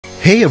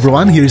Hey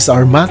everyone, here's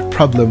our math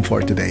problem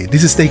for today.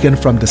 This is taken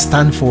from the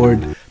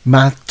Stanford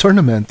Math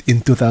Tournament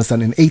in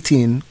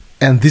 2018,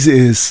 and this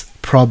is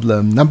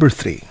problem number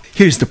 3.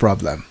 Here's the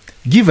problem.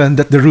 Given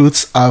that the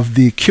roots of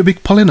the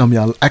cubic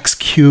polynomial x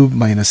cubed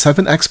minus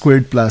 7x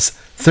squared plus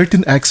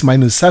 13x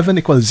minus 7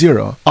 equals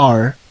 0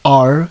 are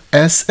r,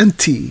 s, and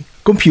t,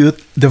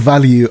 compute the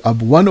value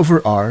of 1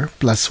 over r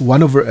plus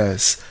 1 over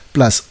s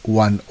plus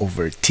 1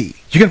 over t.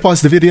 You can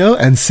pause the video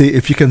and see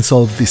if you can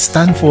solve the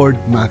Stanford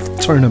Math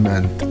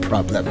Tournament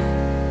problem.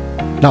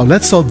 Now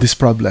let's solve this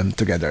problem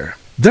together.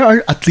 There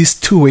are at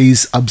least 2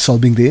 ways of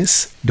solving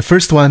this. The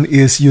first one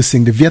is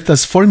using the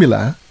Vieta's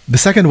formula. The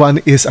second one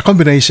is a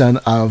combination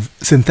of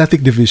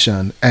synthetic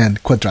division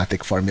and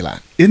quadratic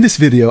formula. In this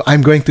video,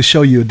 I'm going to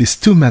show you these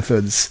 2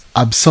 methods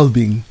of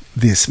solving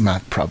this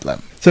math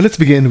problem. So let's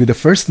begin with the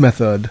first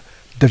method,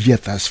 the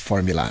Vieta's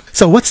formula.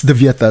 So what's the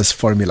Vieta's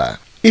formula?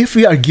 If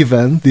we are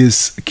given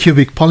this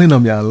cubic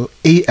polynomial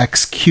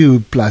ax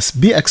cubed plus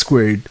bx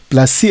squared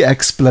plus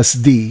cx plus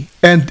d,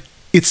 and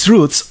its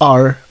roots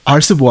are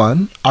r sub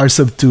 1, r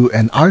sub 2,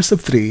 and r sub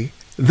 3,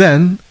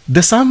 then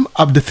the sum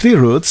of the 3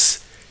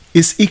 roots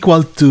is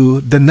equal to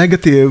the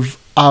negative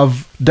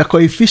of the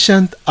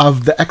coefficient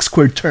of the x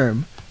squared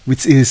term,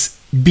 which is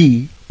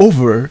b,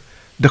 over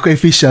the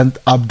coefficient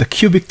of the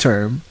cubic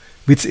term,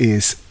 which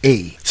is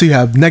a. So you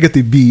have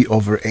negative b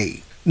over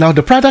a. Now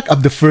the product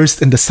of the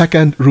first and the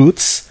second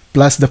roots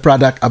plus the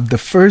product of the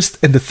first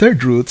and the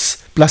third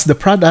roots plus the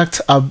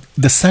product of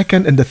the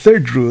second and the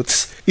third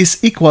roots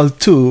is equal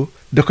to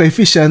the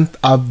coefficient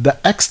of the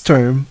x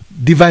term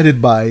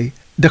divided by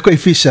the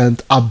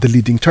coefficient of the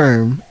leading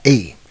term,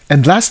 a.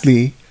 And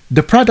lastly,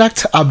 the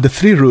product of the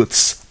 3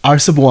 roots, r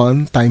sub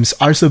 1 times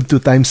r sub 2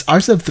 times r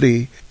sub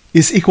 3,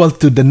 is equal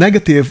to the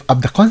negative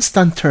of the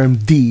constant term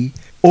d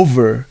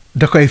over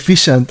the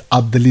coefficient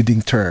of the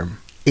leading term,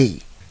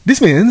 a. This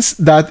means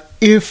that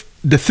if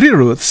the 3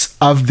 roots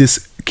of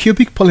this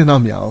cubic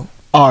polynomial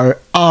are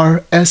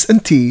r, s,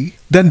 and t,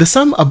 then the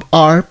sum of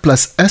r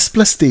plus s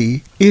plus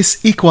t is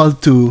equal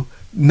to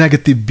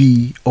negative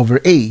b over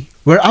a,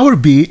 where our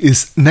b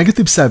is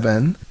negative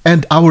 7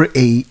 and our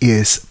a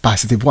is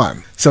positive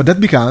 1. So that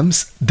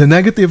becomes the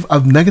negative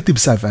of negative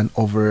 7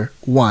 over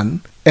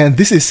 1, and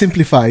this is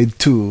simplified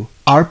to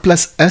r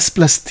plus s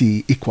plus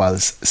t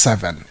equals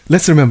 7.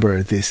 Let's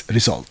remember this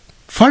result.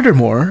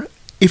 Furthermore,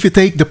 if you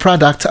take the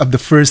product of the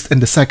first and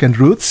the second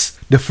roots,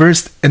 the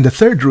first and the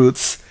third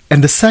roots,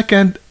 and the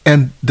second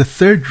and the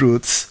third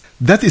roots,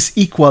 that is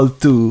equal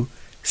to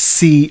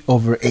c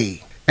over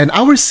a. And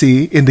our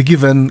c in the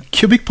given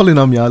cubic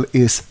polynomial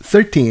is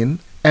 13,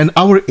 and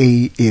our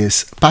a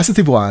is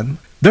positive 1.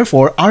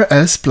 Therefore,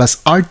 rs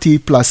plus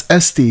rt plus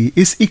st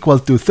is equal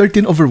to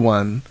 13 over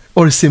 1,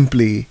 or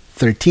simply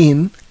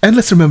 13. And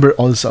let's remember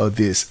also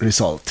this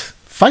result.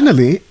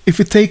 Finally, if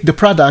we take the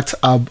product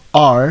of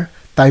r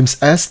times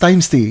s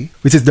times t,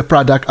 which is the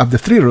product of the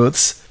 3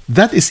 roots,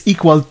 that is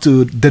equal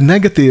to the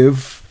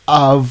negative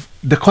of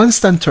the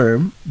constant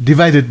term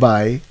divided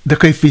by the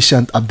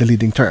coefficient of the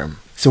leading term.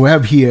 So we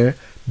have here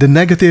the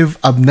negative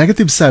of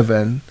negative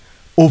 7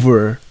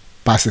 over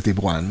positive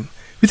 1,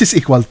 which is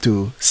equal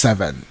to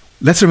 7.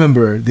 Let's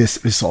remember this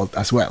result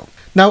as well.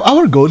 Now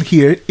our goal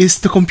here is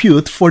to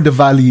compute for the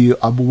value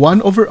of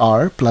 1 over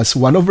r plus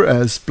 1 over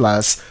s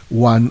plus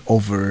 1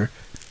 over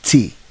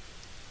t.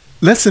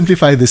 Let's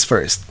simplify this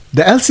first.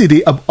 The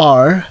LCD of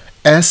r,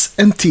 s,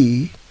 and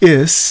t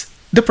is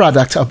the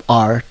product of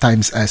r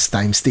times s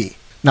times t.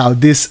 Now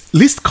this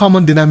least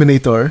common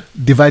denominator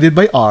divided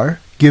by r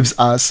gives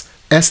us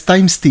s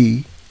times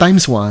t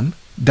times 1,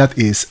 that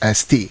is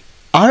st.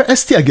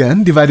 rst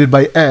again divided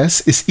by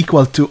s is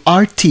equal to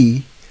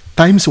rt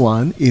times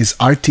 1 is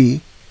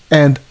rt,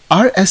 and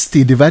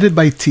rst divided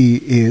by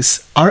t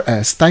is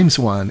rs times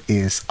 1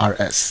 is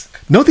rs.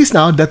 Notice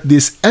now that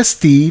this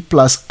st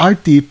plus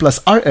rt plus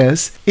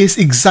rs is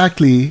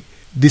exactly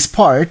this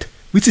part,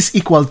 which is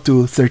equal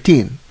to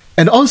 13.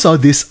 And also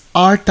this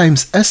r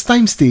times s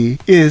times t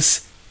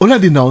is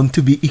already known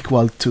to be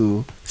equal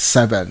to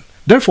 7.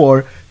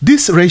 Therefore,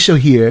 this ratio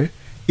here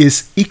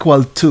is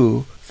equal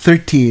to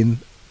 13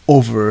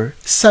 over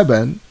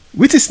 7,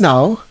 which is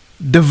now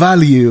the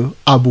value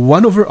of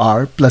 1 over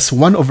r plus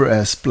 1 over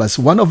s plus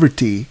 1 over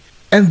t,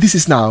 and this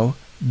is now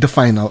the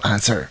final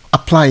answer,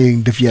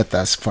 applying the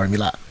Vieta's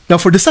formula. Now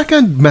for the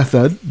second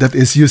method, that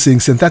is using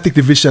synthetic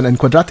division and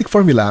quadratic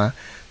formula,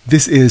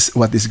 this is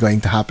what is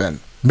going to happen.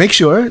 Make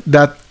sure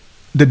that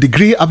the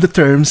degree of the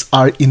terms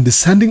are in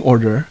descending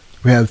order.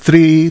 We have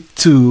 3,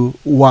 2,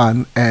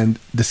 1, and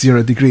the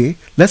 0 degree.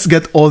 Let's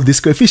get all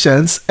these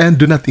coefficients and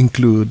do not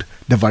include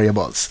the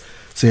variables.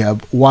 So you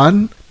have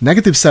 1,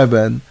 negative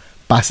 7,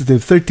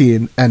 positive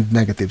 13, and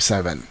negative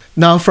 7.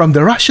 Now from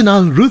the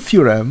rational root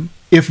theorem,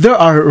 if there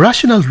are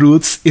rational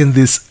roots in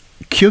this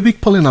cubic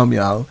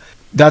polynomial,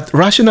 that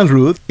rational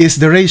root is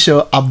the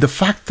ratio of the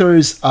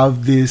factors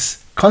of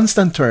this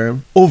constant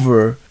term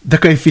over the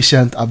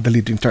coefficient of the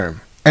leading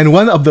term. And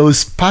one of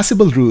those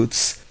possible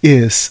roots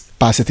is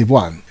positive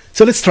 1.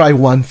 So let's try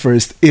 1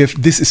 first if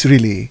this is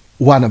really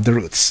one of the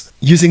roots.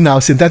 Using now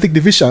synthetic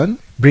division,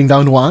 bring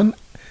down 1.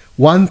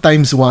 1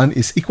 times 1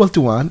 is equal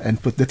to 1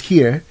 and put that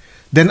here.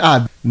 Then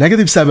add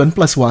negative 7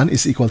 plus 1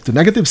 is equal to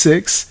negative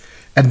 6.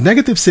 And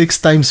negative 6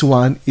 times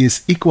 1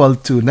 is equal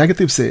to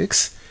negative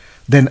 6.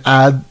 Then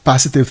add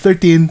positive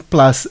 13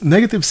 plus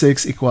negative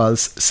 6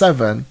 equals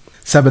 7.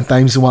 7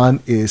 times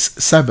 1 is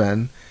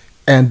 7.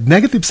 And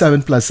negative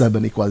 7 plus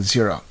 7 equals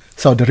 0.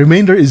 So the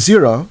remainder is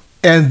 0.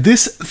 And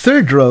this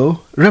third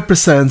row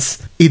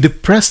represents a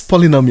depressed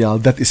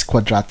polynomial that is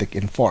quadratic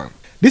in form.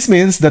 This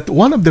means that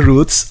one of the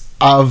roots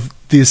of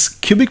this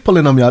cubic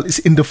polynomial is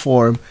in the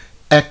form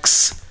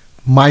x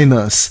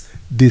minus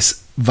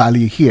this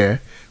value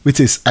here, which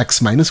is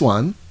x minus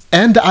 1.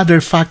 And the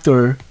other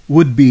factor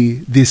would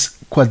be this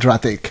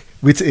quadratic,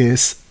 which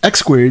is x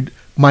squared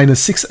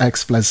minus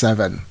 6x plus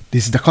 7.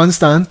 This is the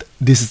constant,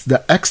 this is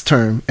the x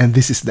term, and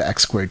this is the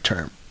x squared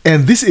term.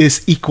 And this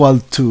is equal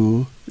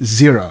to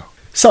 0.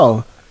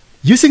 So,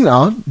 using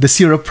now the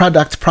zero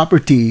product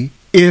property,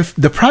 if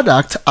the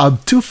product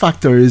of two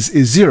factors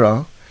is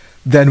 0,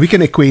 then we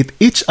can equate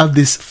each of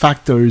these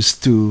factors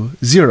to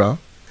 0.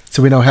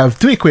 So we now have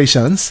two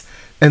equations,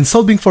 and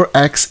solving for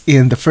x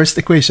in the first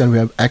equation, we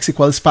have x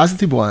equals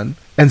positive 1.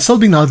 And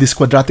solving now this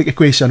quadratic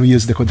equation, we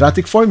use the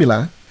quadratic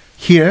formula.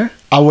 Here,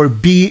 our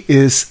b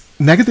is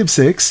negative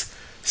 6,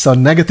 so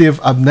negative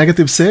of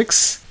negative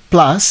 6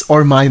 plus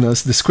or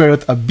minus the square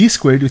root of b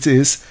squared, which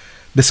is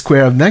the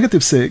square of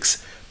negative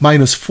 6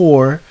 minus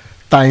 4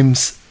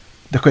 times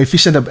the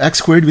coefficient of x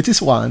squared, which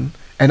is 1,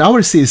 and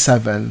our c is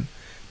 7,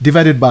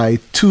 divided by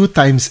 2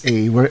 times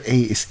a, where a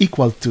is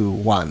equal to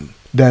 1.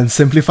 Then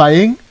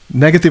simplifying,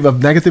 negative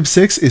of negative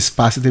 6 is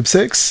positive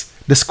 6.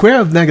 The square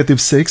of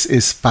negative 6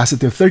 is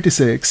positive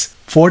 36.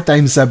 4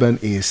 times 7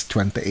 is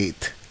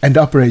 28. And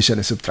the operation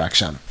is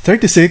subtraction.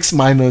 36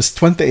 minus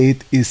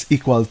 28 is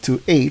equal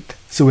to 8.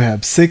 So we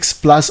have 6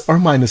 plus or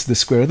minus the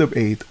square root of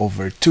 8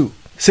 over 2.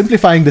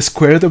 Simplifying the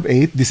square root of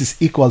 8, this is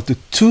equal to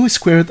 2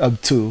 square root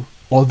of 2.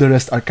 All the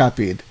rest are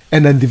copied.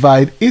 And then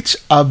divide each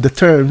of the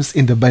terms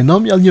in the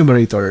binomial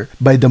numerator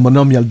by the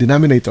monomial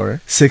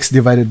denominator. 6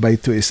 divided by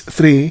 2 is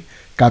 3.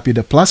 Copy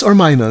the plus or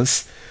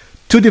minus.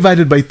 2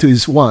 divided by 2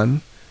 is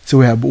 1. So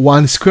we have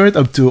 1 square root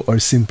of 2, or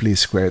simply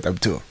square root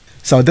of 2.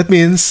 So that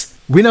means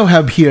we now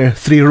have here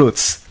 3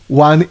 roots.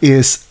 One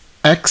is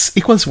x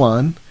equals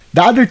 1.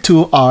 The other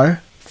two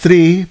are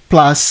 3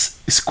 plus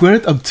square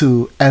root of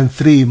 2 and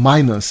 3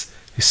 minus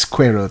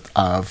square root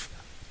of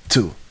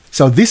 2.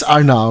 So these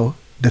are now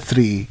the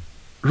 3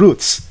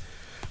 roots.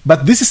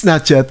 But this is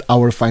not yet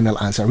our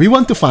final answer. We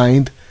want to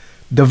find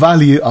the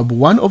value of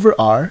 1 over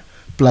r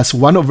plus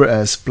 1 over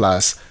s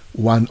plus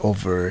 1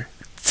 over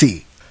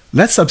t.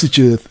 Let's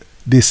substitute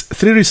these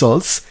 3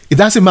 results. It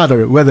doesn't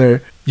matter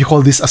whether you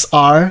call this as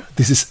r,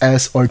 this is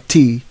s, or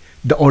t.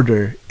 The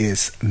order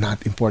is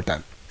not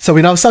important. So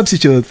we now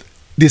substitute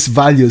these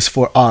values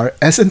for r,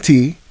 s, and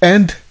t,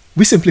 and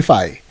we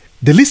simplify.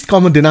 The least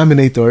common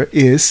denominator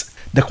is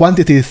the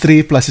quantity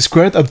 3 plus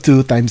square root of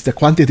 2 times the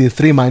quantity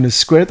 3 minus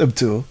square root of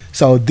 2.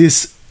 So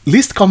this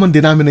least common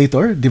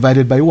denominator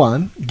divided by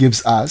 1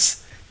 gives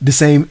us the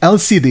same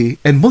LCD,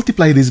 and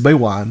multiply this by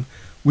 1.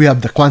 We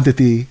have the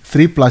quantity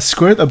 3 plus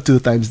square root of 2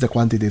 times the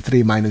quantity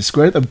 3 minus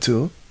square root of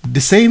 2.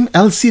 The same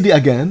LCD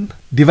again,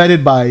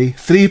 divided by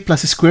 3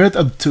 plus square root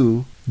of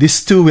 2.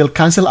 These 2 will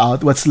cancel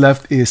out. What's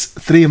left is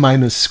 3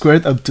 minus square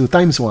root of 2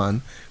 times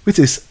 1, which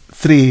is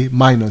 3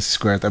 minus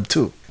square root of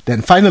 2.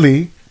 Then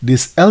finally,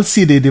 this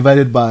LCD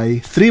divided by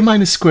 3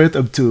 minus square root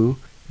of 2,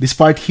 this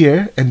part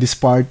here and this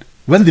part,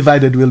 when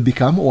divided, will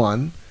become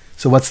 1.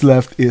 So what's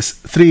left is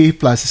 3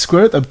 plus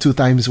square root of 2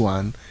 times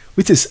 1,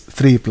 which is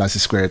 3 plus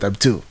square root of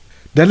 2.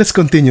 Then let's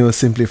continue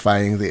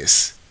simplifying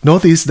this.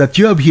 Notice that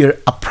you have here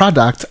a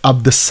product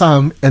of the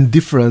sum and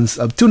difference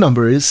of two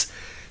numbers,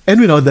 and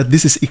we know that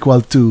this is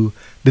equal to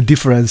the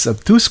difference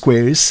of two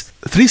squares,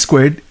 3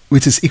 squared,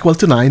 which is equal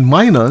to 9,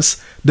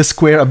 minus the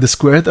square of the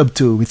square root of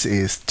 2, which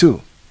is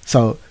 2.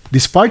 So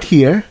this part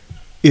here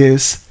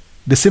is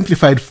the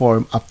simplified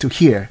form up to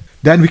here.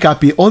 Then we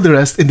copy all the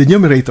rest in the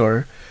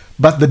numerator,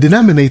 but the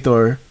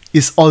denominator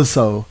is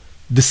also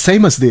the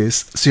same as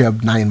this, so you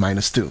have 9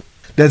 minus 2.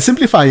 Then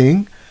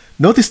simplifying,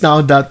 notice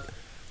now that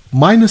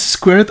minus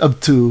square root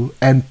of 2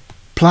 and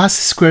plus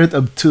square root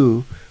of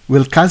 2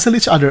 will cancel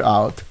each other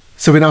out.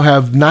 So we now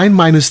have 9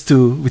 minus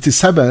 2, which is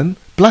 7,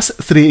 plus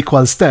 3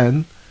 equals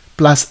 10,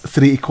 plus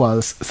 3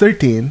 equals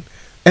 13,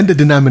 and the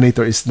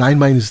denominator is 9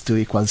 minus 2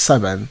 equals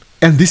 7.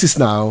 And this is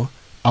now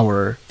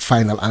our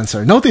final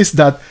answer. Notice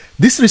that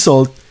this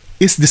result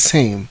is the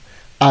same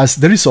as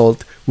the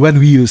result when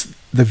we used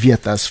the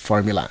Vieta's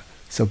formula.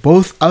 So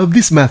both of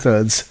these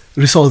methods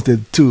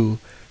resulted to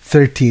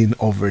 13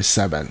 over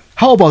 7.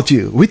 How about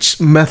you? Which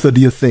method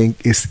do you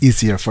think is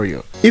easier for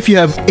you? If you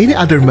have any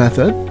other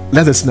method,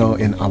 let us know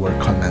in our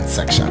comment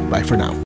section. Bye for now.